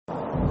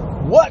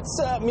What's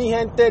up, mi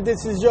gente?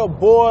 This is your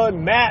boy,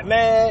 Matt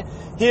Man,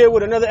 here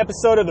with another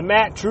episode of the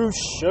Matt Truth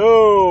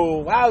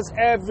Show. How's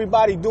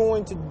everybody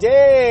doing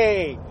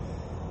today?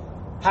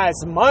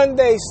 Has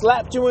Monday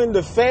slapped you in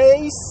the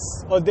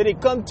face, or did it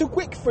come too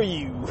quick for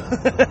you?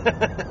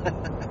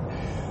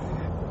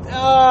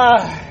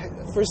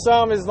 For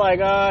some, it's like,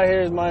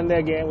 here's Monday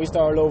again, we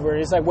start over.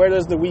 It's like, where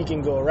does the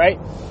weekend go, right?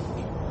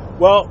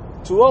 Well,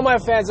 to all my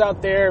fans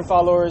out there,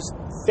 followers,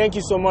 thank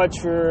you so much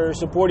for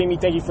supporting me.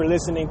 Thank you for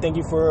listening. Thank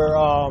you for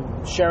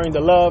sharing the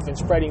love and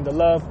spreading the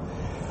love.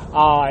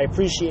 I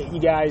appreciate you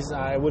guys.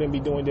 I wouldn't be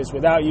doing this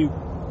without you.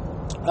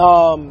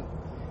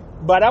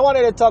 But I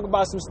wanted to talk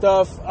about some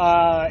stuff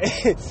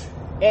and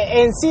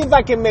see if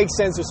I can make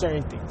sense of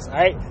certain things. All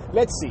right,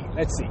 let's see.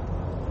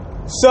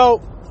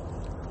 So,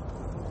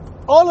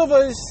 all of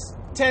us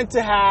tend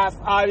to have,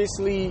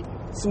 obviously,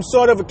 some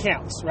sort of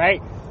accounts,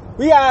 right?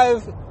 We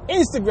have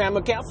Instagram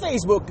account,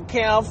 Facebook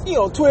account,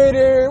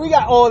 Twitter, we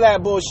got all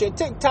that bullshit,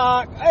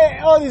 TikTok,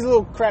 all these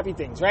little crappy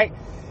things, right?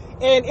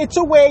 And it's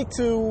a way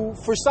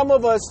for some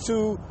of us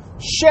to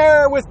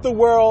share with the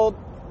world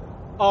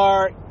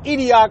our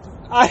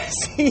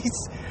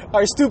idiocies,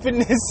 our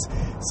stupidness.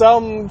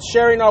 Some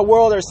sharing our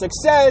world, our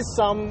success,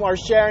 some are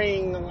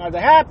sharing the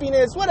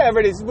happiness,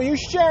 whatever it is, but you're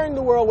sharing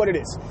the world what it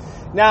is.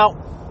 Now,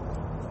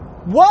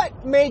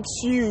 what makes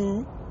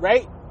you,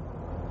 right,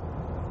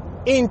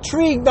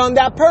 intrigued on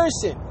that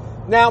person?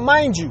 Now,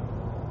 mind you,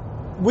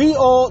 we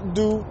all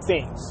do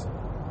things.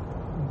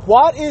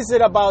 What is it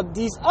about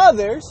these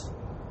others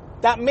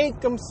that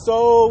make them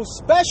so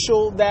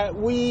special that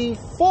we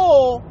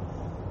fall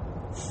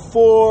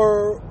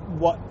for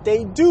what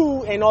they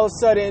do and all of a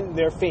sudden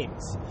they're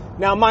famous?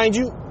 Now, mind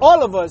you,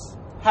 all of us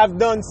have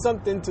done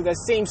something to the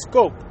same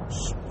scope.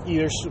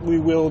 Either we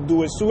will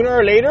do it sooner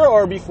or later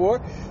or before.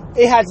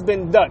 It has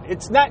been done.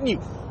 It's not new.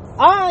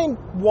 I'm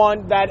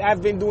one that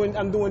I'm doing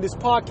this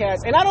podcast,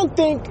 and I don't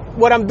think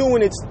what I'm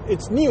doing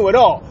it's new at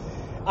all.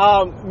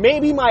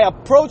 Maybe my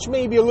approach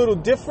may be a little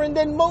different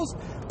than most,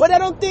 but I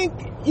don't think,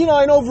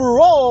 and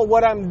overall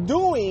what I'm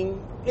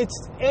doing,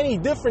 it's any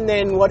different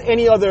than what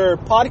any other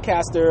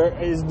podcaster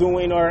is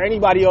doing or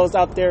anybody else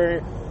out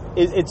there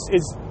is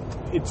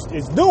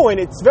doing.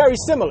 It's very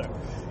similar.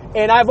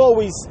 And I've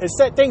always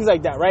said things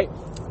like that, right?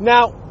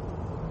 Now,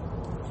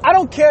 I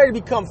don't care to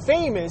become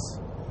famous,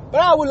 but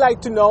I would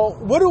like to know,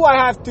 what do I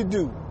have to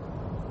do?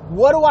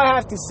 What do I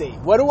have to say?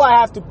 What do I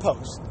have to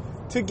post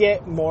to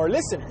get more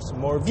listeners,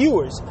 more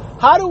viewers?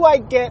 How do I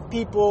get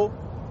people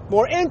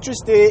more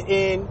interested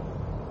in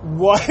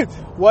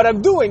what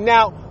I'm doing?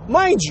 Now,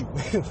 mind you,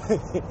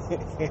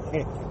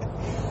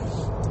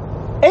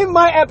 in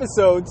my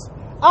episodes,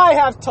 I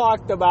have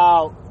talked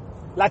about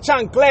La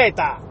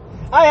Chancleta.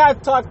 I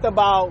have talked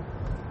about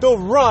the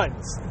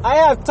runs. I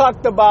have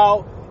talked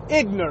about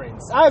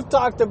ignorance. I've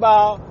talked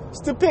about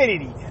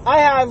stupidity.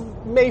 I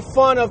have made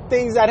fun of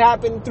things that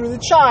happened through the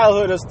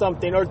childhood or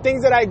something, or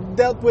things that I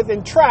dealt with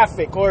in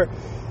traffic, or,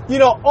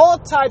 all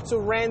types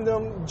of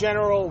random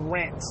general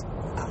rants.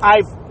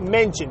 I've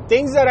mentioned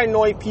things that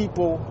annoy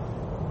people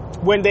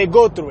when they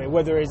go through it,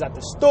 whether it's at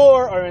the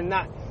store or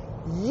not.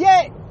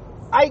 Yet,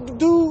 I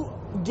do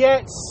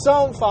get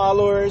some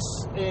followers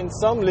and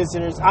some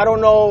listeners. I don't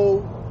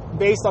know,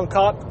 based on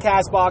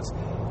Castbox.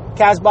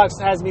 Castbox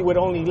has me with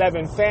only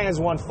 11 fans,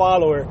 1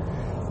 follower.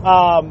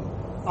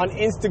 On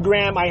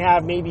Instagram, I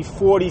have maybe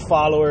 40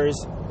 followers.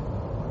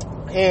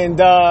 And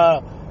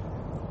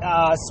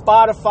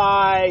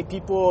Spotify,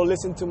 people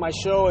listen to my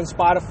show. And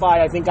Spotify,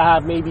 I think I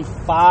have maybe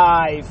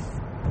 5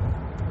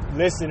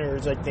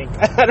 listeners, I think.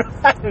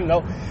 I don't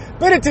know.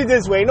 Put it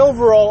this way. And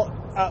overall,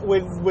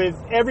 with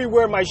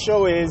everywhere my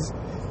show is,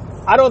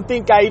 I don't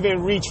think I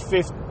even reach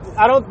 50.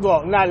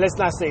 Let's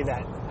not say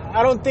that.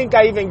 I don't think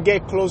I even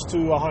get close to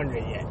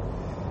 100 yet.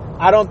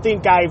 I don't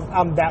think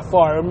I'm that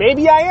far. Or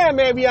maybe I am,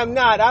 maybe I'm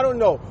not. I don't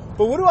know.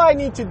 But what do I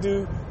need to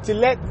do to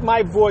let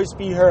my voice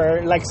be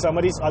heard like some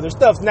of these other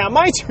stuff? Now,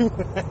 mind you,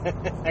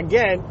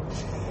 again,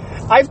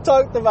 I've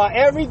talked about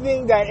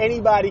everything that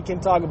anybody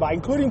can talk about,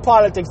 including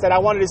politics that I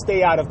wanted to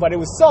stay out of. But it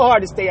was so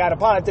hard to stay out of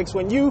politics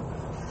when you,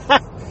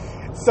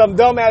 some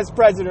dumbass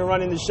president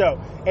running the show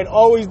and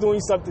always doing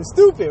something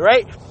stupid,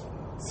 right?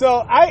 So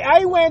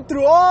I went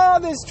through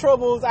all these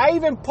troubles. I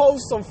even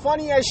post some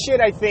funny ass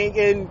shit, I think,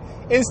 in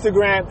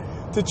Instagram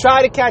to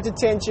try to catch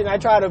attention. I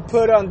try to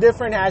put on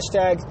different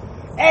hashtags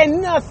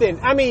and nothing.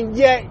 I mean,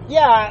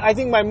 I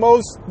think my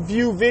most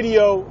viewed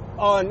video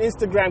on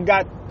Instagram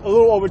got a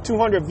little over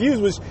 200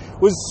 views, which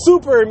was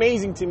super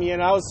amazing to me,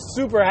 and I was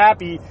super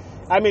happy.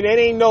 I mean, it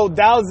ain't no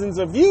thousands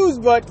of views,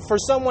 but for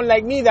someone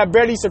like me that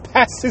barely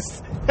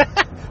surpasses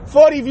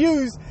 40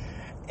 views,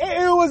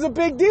 it was a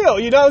big deal.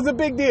 It was a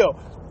big deal.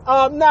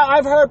 Now,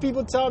 I've heard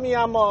people tell me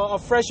I'm a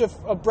fresh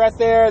of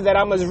breath air, that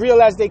I'm as real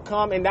as they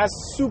come, and that's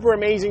super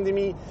amazing to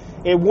me.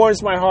 It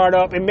warms my heart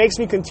up. It makes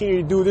me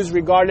continue to do this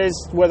regardless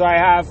whether I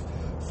have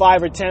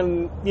 5 or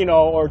 10,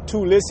 or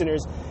 2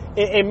 listeners.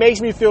 It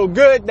makes me feel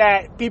good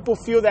that people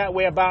feel that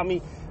way about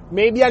me.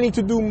 Maybe I need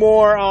to do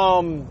more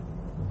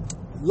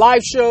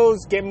live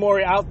shows, get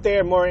more out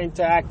there, more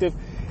interactive.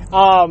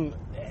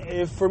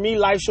 For me,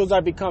 live shows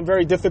have become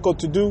very difficult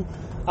to do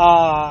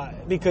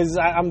because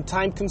I'm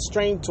time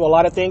constrained to a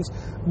lot of things.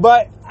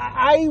 But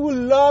I would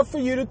love for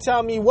you to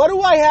tell me, what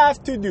do I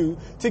have to do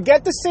to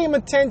get the same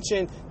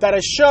attention that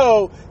a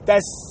show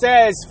that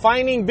says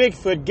Finding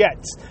Bigfoot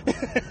gets?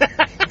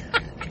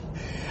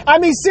 I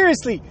mean,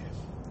 seriously,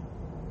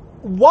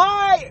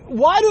 why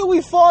do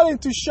we fall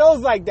into shows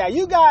like that?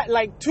 You got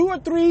like 2 or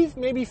 3,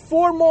 maybe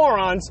 4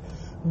 morons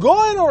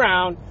going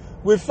around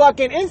with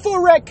fucking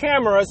infrared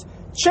cameras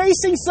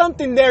chasing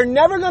something they're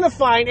never going to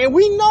find, and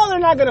we know they're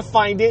not going to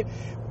find it,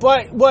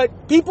 but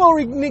what people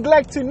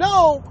neglect to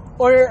know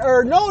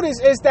or notice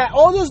is that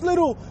all those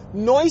little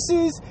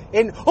noises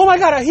and, oh my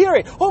God, I hear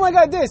it, oh my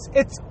God, this,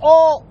 it's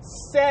all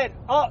set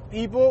up,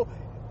 people.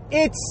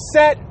 It's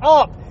set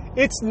up.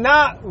 It's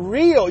not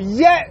real.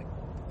 Yet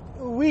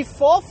we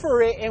fall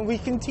for it and we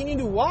continue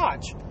to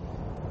watch.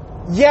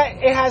 Yet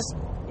it has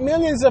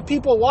millions of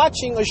people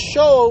watching a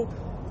show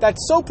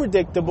that's so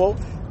predictable,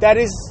 that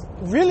is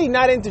really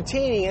not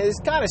entertaining, and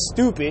it's kind of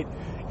stupid.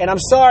 And I'm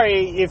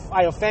sorry if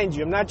I offend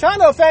you. I'm not trying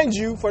to offend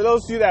you, for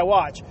those of you that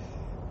watch.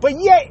 But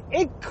yet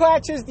it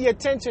catches the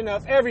attention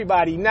of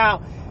everybody.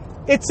 Now,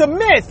 it's a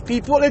myth,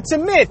 people. It's a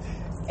myth.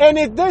 And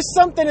if there's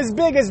something as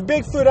big as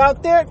Bigfoot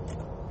out there,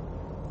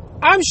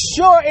 I'm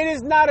sure it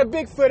is not a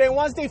Bigfoot. And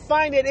once they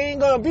find it, it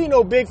ain't going to be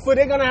no Bigfoot.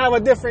 They're going to have a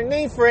different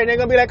name for it. And they're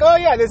going to be like, oh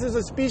yeah, this is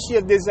a species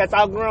of this that's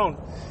outgrown.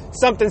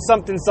 Something,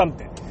 something,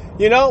 something.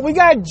 You know, we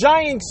got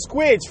giant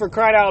squids, for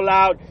crying out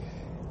loud,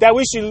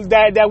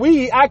 that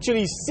we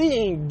actually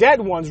seeing dead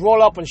ones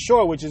roll up on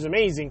shore, which is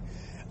amazing.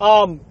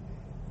 And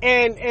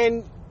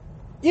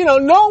you know,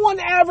 no one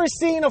ever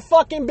seen a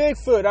fucking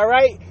Bigfoot, all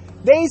right?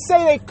 They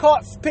say they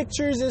caught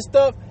pictures and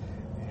stuff.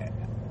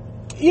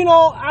 You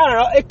know, I don't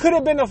know. It could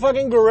have been a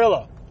fucking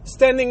gorilla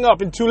standing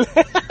up in 2 legs.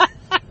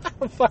 I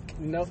don't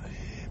fucking know.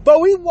 But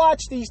we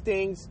watch these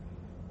things,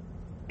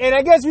 and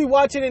I guess we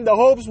watch it in the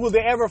hopes, will they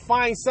ever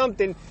find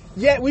something?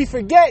 Yet we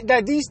forget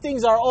that these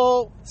things are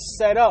all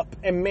set up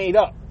and made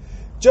up.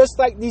 Just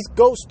like these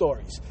ghost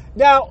stories.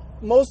 Now,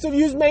 most of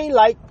you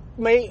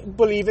may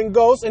believe in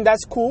ghosts, and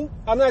that's cool.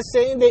 I'm not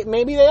saying that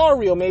maybe they are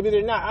real, maybe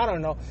they're not. I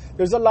don't know.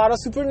 There's a lot of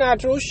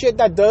supernatural shit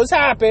that does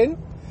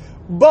happen,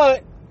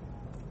 but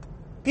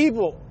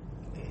people,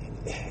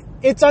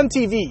 it's on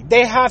TV.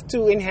 They have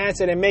to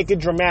enhance it and make it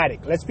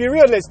dramatic. Let's be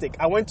realistic.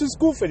 I went to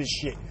school for this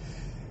shit.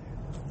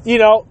 You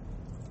know,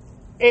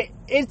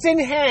 it's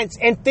enhanced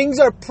and things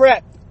are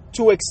prepped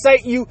to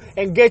excite you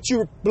and get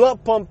your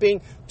blood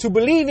pumping to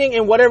believing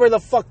in whatever the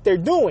fuck they're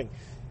doing.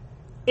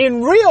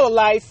 In real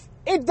life,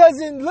 it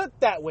doesn't look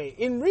that way.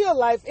 In real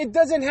life, it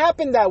doesn't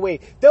happen that way.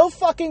 They'll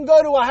fucking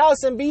go to a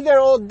house and be there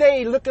all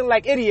day looking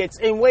like idiots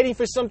and waiting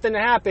for something to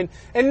happen,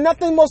 and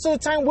nothing most of the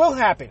time will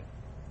happen.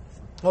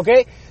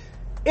 Okay?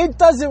 It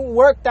doesn't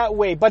work that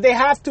way, but they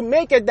have to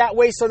make it that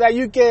way so that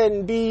you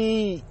can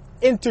be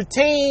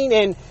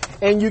entertained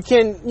and you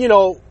can, you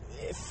know,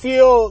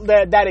 feel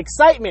that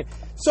excitement.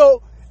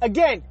 So,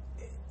 again,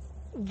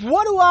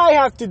 what do I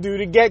have to do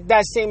to get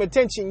that same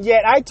attention?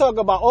 Yet I talk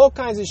about all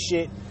kinds of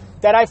shit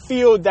that I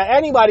feel that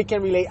anybody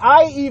can relate.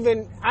 I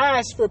even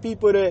ask for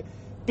people to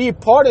be a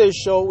part of the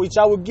show, which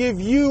I will give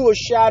you a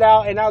shout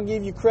out and I'll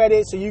give you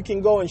credit so you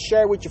can go and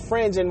share with your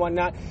friends and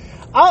whatnot.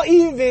 I'll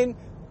even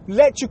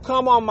let you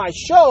come on my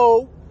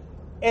show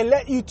and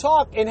let you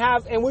talk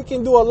and we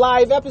can do a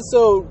live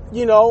episode,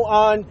 you know,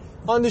 on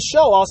the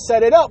show. I'll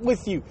set it up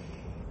with you.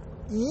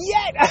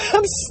 Yet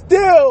I'm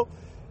still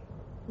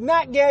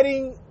not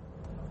getting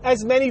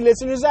as many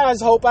listeners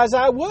as hope as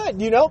I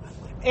would, you know,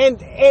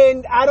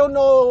 and I don't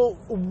know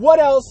what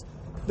else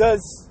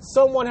does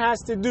someone has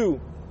to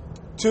do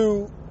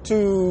to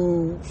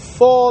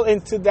fall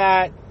into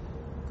that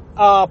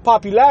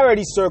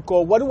popularity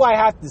circle. What do I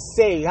have to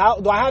say? How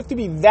do I have to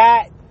be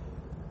that?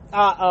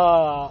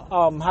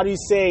 How do you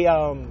say?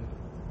 I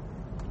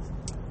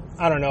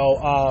don't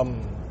know.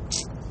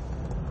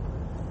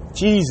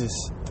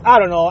 Jesus. I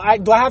don't know.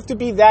 Do I have to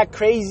be that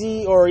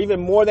crazy or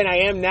even more than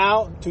I am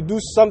now to do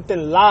something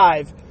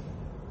live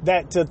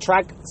to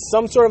attract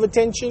some sort of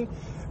attention?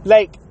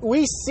 Like,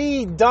 we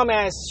see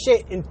dumbass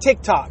shit in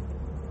TikTok.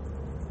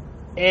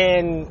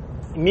 And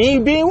me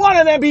being one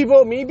of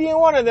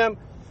them,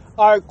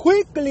 are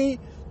quickly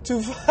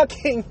to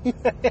fucking,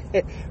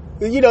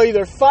 you know,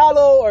 either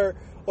follow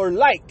or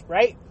like,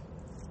 right?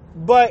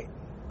 But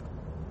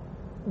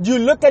you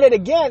look at it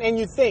again and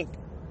you think,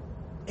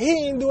 he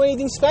didn't do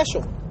anything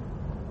special.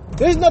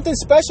 There's nothing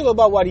special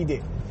about what he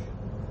did.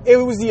 It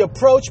was the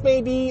approach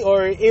maybe,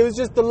 or it was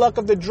just the luck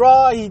of the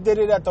draw. He did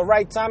it at the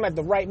right time, at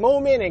the right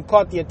moment, and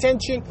caught the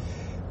attention.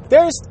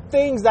 There's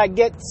things that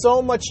get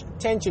so much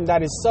attention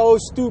that is so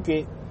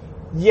stupid,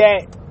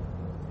 yet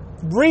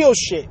real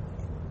shit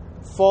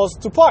falls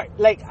to part.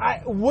 Like,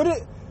 what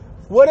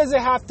does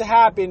it have to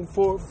happen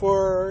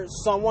for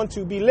someone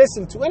to be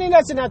listened to? And it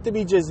doesn't have to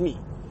be just me.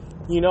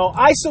 You know,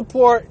 I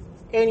support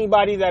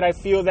anybody that I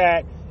feel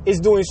that is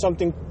doing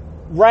something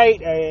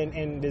right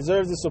and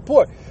deserves the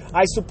support.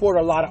 I support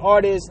a lot of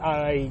artists.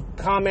 I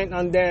comment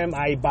on them.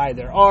 I buy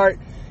their art,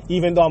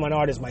 even though I'm an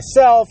artist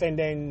myself. And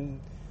then,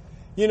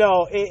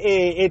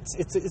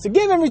 it's a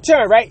give and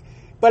return, right?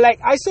 But like,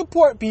 I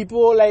support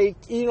people, like,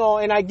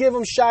 and I give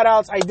them shout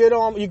outs. I did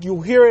them.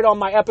 You hear it on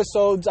my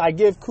episodes. I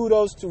give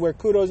kudos to where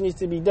kudos needs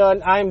to be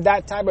done. I'm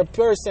that type of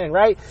person,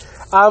 right?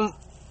 I'm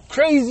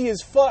crazy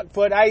as fuck,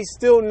 but I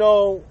still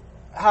know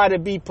how to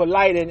be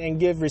polite and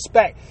give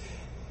respect.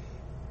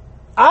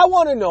 I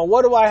want to know,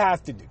 what do I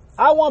have to do?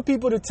 I want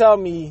people to tell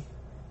me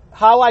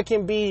how I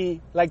can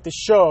be like the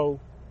show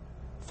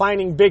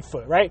Finding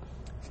Bigfoot, right?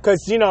 Because,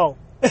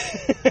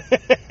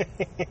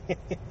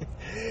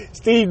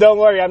 Steve, don't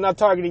worry, I'm not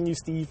targeting you,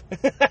 Steve.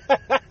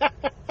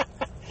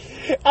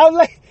 I'm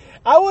like,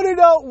 I want to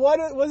know what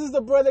does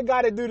the brother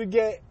got to do to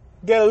get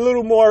a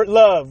little more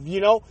love,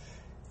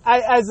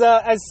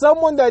 As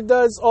someone that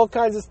does all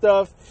kinds of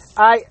stuff,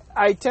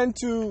 I tend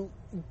to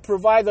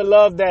provide the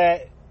love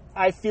that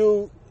I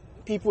feel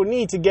people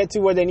need to get to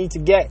where they need to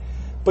get.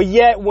 But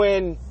yet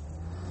when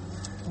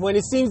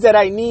it seems that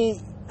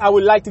I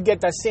would like to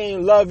get that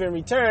same love in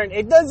return,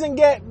 it doesn't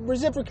get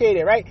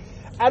reciprocated, right?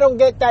 I don't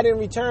get that in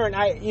return.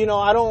 I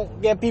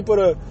don't get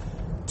people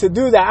to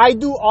do that. I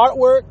do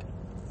artwork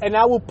and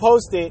I will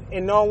post it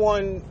and no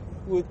one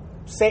would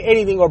say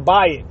anything or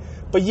buy it.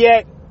 But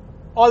yet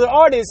other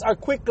artists are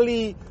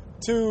quickly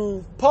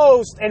to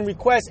post and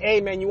request,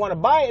 hey man, you want to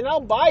buy it? And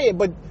I'll buy it,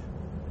 but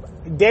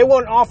they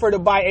won't offer to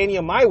buy any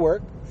of my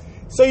work.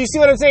 So you see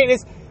what I'm saying?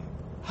 It's,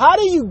 how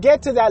do you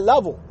get to that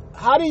level?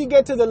 How do you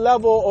get to the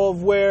level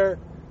of where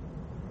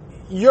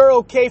you're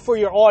okay for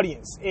your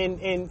audience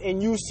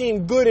and you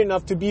seem good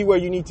enough to be where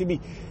you need to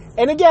be?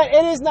 And again,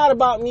 it is not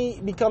about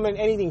me becoming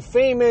anything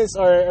famous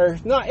or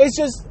not. It's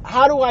just,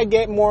 how do I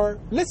get more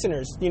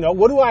listeners?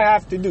 What do I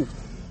have to do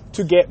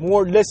to get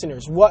more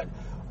listeners?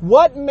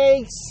 What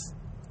makes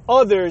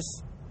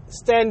others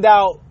stand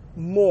out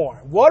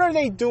more? What are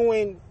they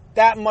doing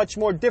that much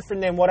more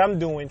different than what I'm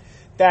doing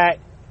that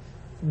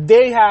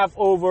they have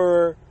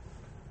over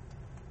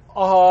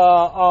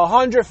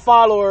 100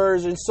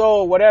 followers and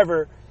so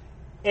whatever,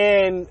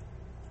 and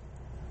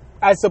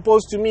as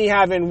opposed to me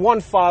having one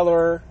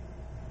follower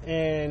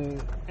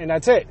and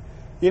that's it?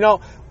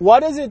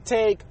 What does it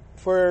take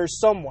for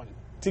someone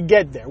to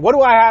get there? What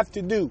do I have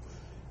to do?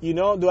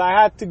 Do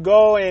I have to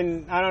go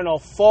and, I don't know,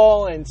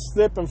 fall and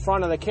slip in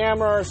front of the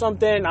camera or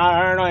something?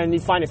 I don't know, and you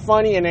find it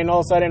funny, and then all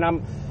of a sudden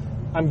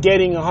I'm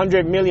getting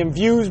 100 million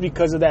views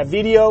because of that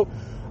video.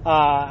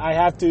 I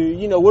have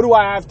to, what do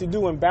I have to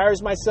do?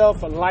 Embarrass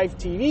myself on live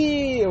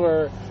TV,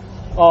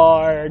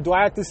 or do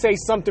I have to say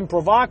something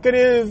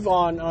provocative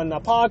on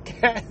a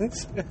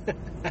podcast?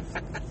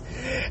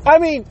 I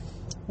mean,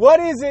 what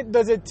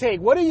does it take?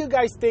 What do you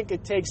guys think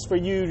it takes for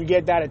you to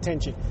get that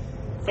attention?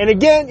 And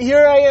again,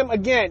 here I am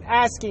again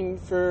asking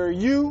for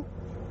you,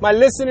 my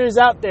listeners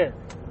out there,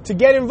 to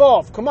get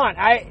involved. Come on,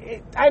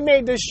 I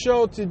made this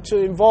show to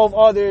involve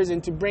others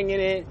and to bring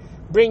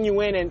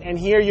you in and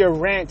hear your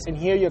rants and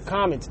hear your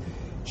comments.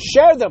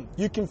 Share them.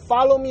 You can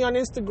follow me on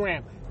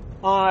Instagram,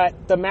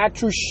 The Matt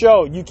Truth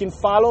Show. You can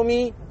follow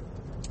me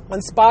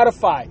on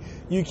Spotify.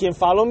 You can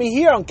follow me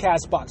here on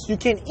Castbox. You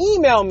can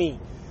email me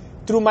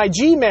through my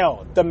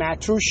Gmail, The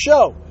Matt Truth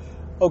Show.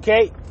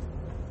 Okay?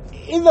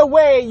 Either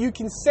way, you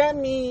can send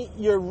me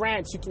your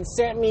rants. You can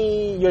send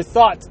me your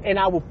thoughts, and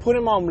I will put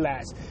them on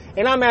blast.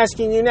 And I'm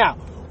asking you now,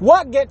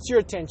 what gets your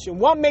attention?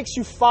 What makes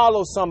you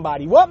follow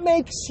somebody? What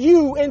makes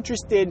you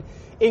interested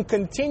in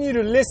continue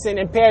to listen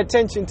and pay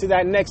attention to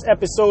that next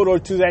episode or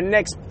to that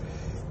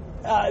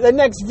the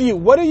next view?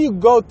 What do you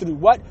go through?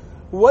 What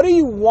do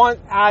you want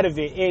out of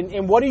it?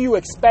 And what do you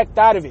expect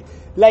out of it?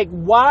 Like,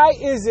 why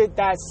is it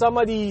that some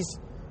of these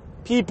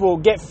people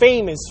get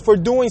famous for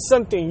doing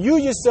something you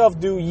yourself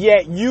do,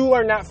 yet you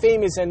are not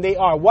famous and they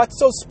are? What's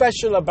so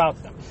special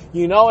about them?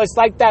 It's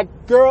like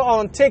that girl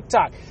on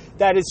TikTok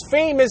that is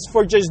famous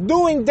for just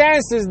doing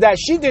dances that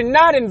she did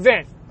not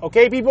invent.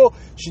 Okay, people?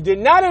 She did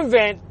not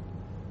invent.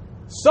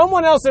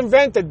 Someone else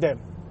invented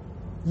them.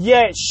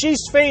 Yet she's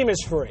famous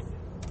for it.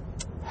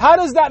 How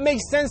does that make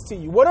sense to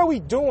you? What are we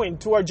doing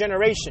to our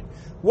generation?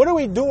 What are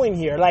we doing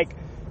here? Like,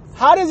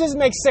 how does this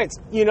make sense?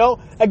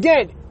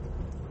 Again,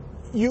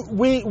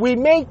 we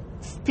make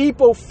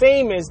people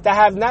famous that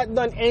have not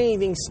done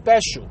anything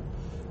special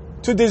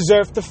to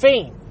deserve the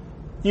fame.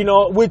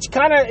 Which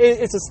kind of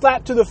is a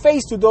slap to the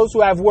face to those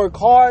who have worked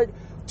hard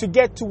to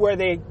get to where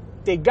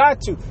they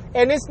got to.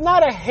 And it's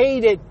not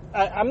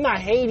I'm not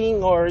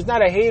hating, or it's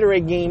not a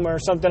haterade game or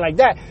something like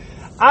that.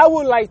 I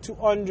would like to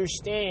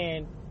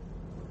understand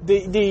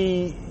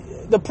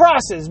the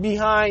process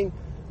behind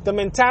the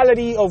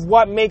mentality of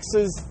what makes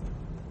us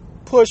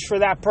push for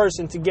that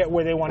person to get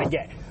where they want to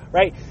get,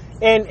 right?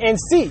 And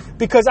see,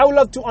 because I would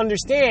love to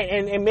understand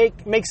and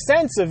make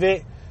sense of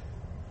it,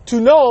 to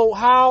know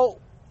how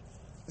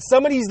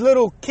some of these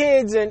little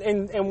kids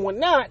and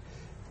whatnot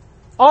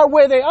are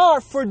where they are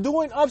for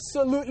doing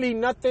absolutely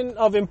nothing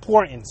of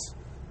importance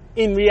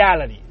in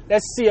reality.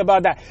 Let's see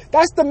about that.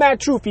 That's the mad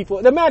truth,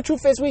 people. The mad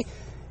truth is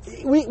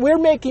we're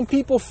making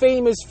people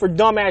famous for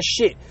dumbass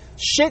shit.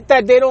 Shit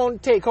that they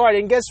don't take hard.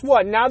 And guess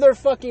what? Now they're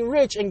fucking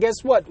rich. And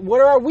guess what?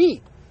 Where are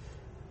we?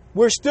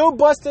 We're still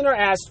busting our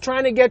ass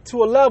trying to get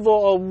to a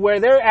level of where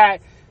they're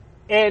at.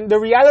 And the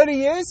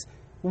reality is,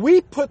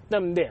 we put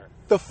them there.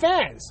 The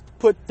fans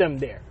put them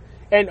there.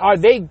 And are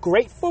they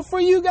grateful for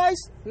you guys?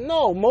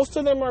 No, most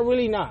of them are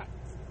really not.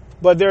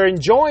 But they're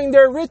enjoying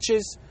their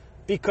riches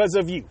because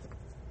of you.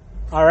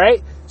 All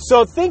right?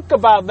 So think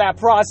about that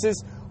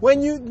process when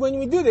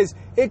we do this.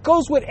 It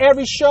goes with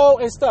every show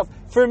and stuff.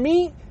 For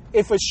me,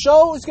 if a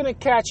show is going to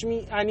catch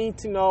me, I need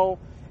to know,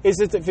 if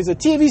it's a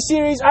TV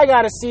series, I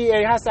got to see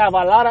it. It has to have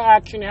a lot of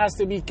action. It has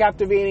to be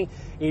captivating.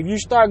 If you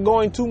start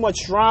going too much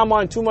drama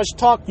and too much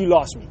talk, you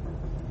lost me.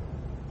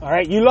 All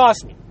right? You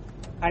lost me.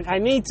 I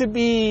need to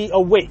be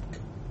awake.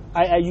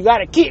 You got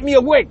to keep me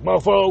awake,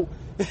 mofo.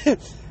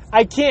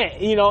 I can't,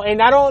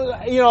 and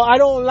I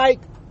don't like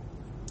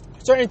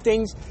certain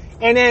things.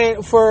 And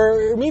then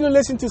for me to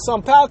listen to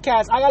some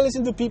podcasts, I got to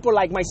listen to people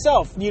like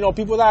myself,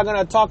 people that are going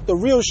to talk the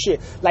real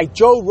shit, like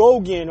Joe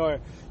Rogan or,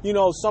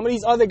 some of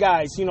these other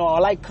guys, I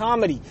like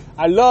comedy.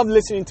 I love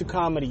listening to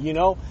comedy,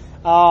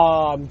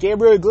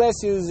 Gabriel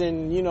Iglesias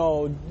and,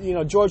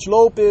 George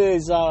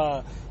Lopez,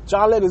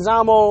 John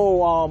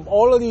Leguizamo,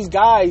 all of these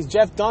guys,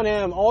 Jeff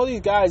Dunham, all these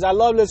guys. I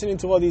love listening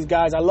to all these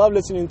guys. I love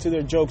listening to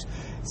their jokes.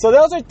 So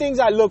those are things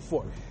I look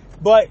for.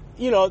 But,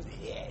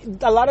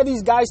 a lot of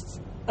these guys,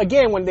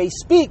 again, when they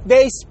speak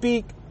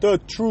the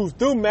truth,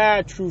 the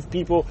mad truth,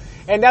 people.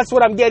 And that's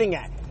what I'm getting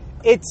at.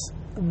 It's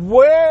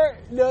where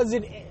does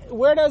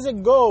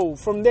it go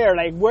from there?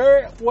 Like,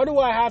 what do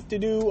I have to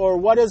do, or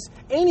what does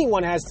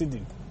anyone has to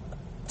do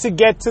to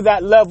get to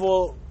that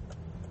level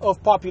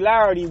of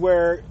popularity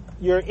where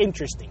you're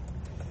interesting?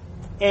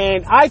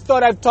 And I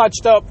thought I've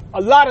touched up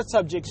a lot of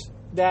subjects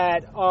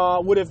that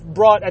would have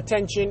brought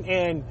attention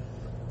and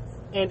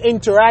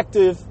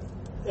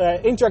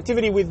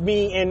interactivity with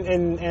me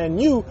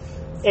and you,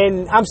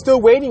 and I'm still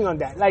waiting on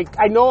that. Like,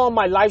 I know on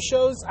my live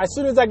shows, as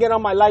soon as I get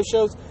on my live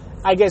shows,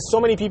 I get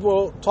so many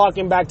people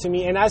talking back to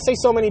me, and I say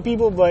so many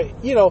people, but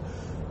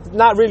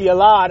not really a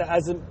lot,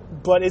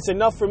 but it's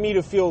enough for me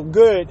to feel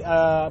good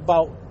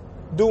about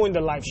doing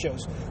the live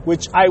shows,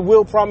 which I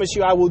will promise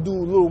you I will do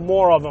a little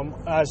more of them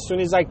as soon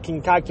as I can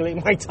calculate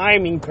my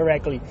timing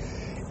correctly.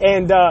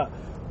 And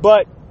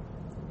but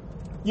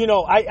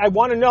I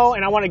want to know,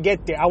 and I want to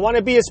get there. I want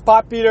to be as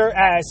popular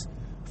as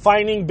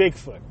finding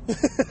Bigfoot.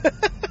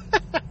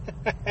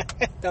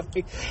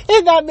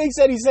 If that makes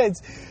any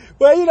sense.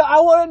 But I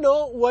want to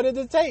know, what did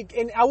it take?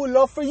 And I would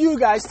love for you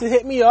guys to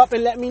hit me up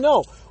and let me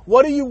know.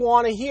 What do you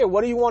want to hear?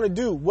 What do you want to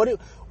do? What do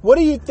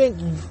you think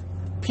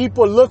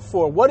people look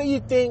for? What do you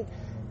think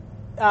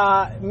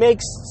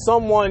makes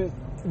someone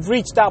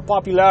reach that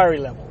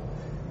popularity level?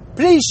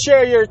 Please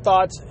share your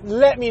thoughts.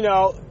 Let me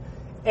know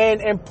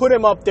and put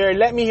him up there.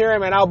 Let me hear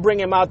him, and I'll bring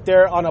him out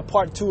there on a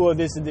part 2 of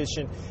this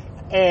edition.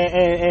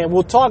 And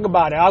we'll talk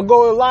about it. I'll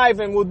go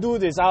live and we'll do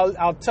this.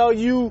 I'll tell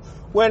you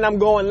when I'm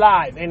going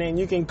live, and then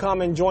you can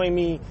come and join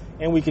me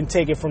and we can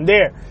take it from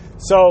there.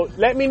 So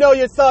let me know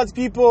your thoughts,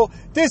 people.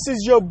 This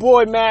is your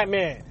boy,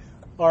 Madman.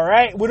 All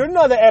right, with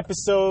another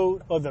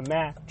episode of the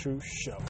Matt Truth Show.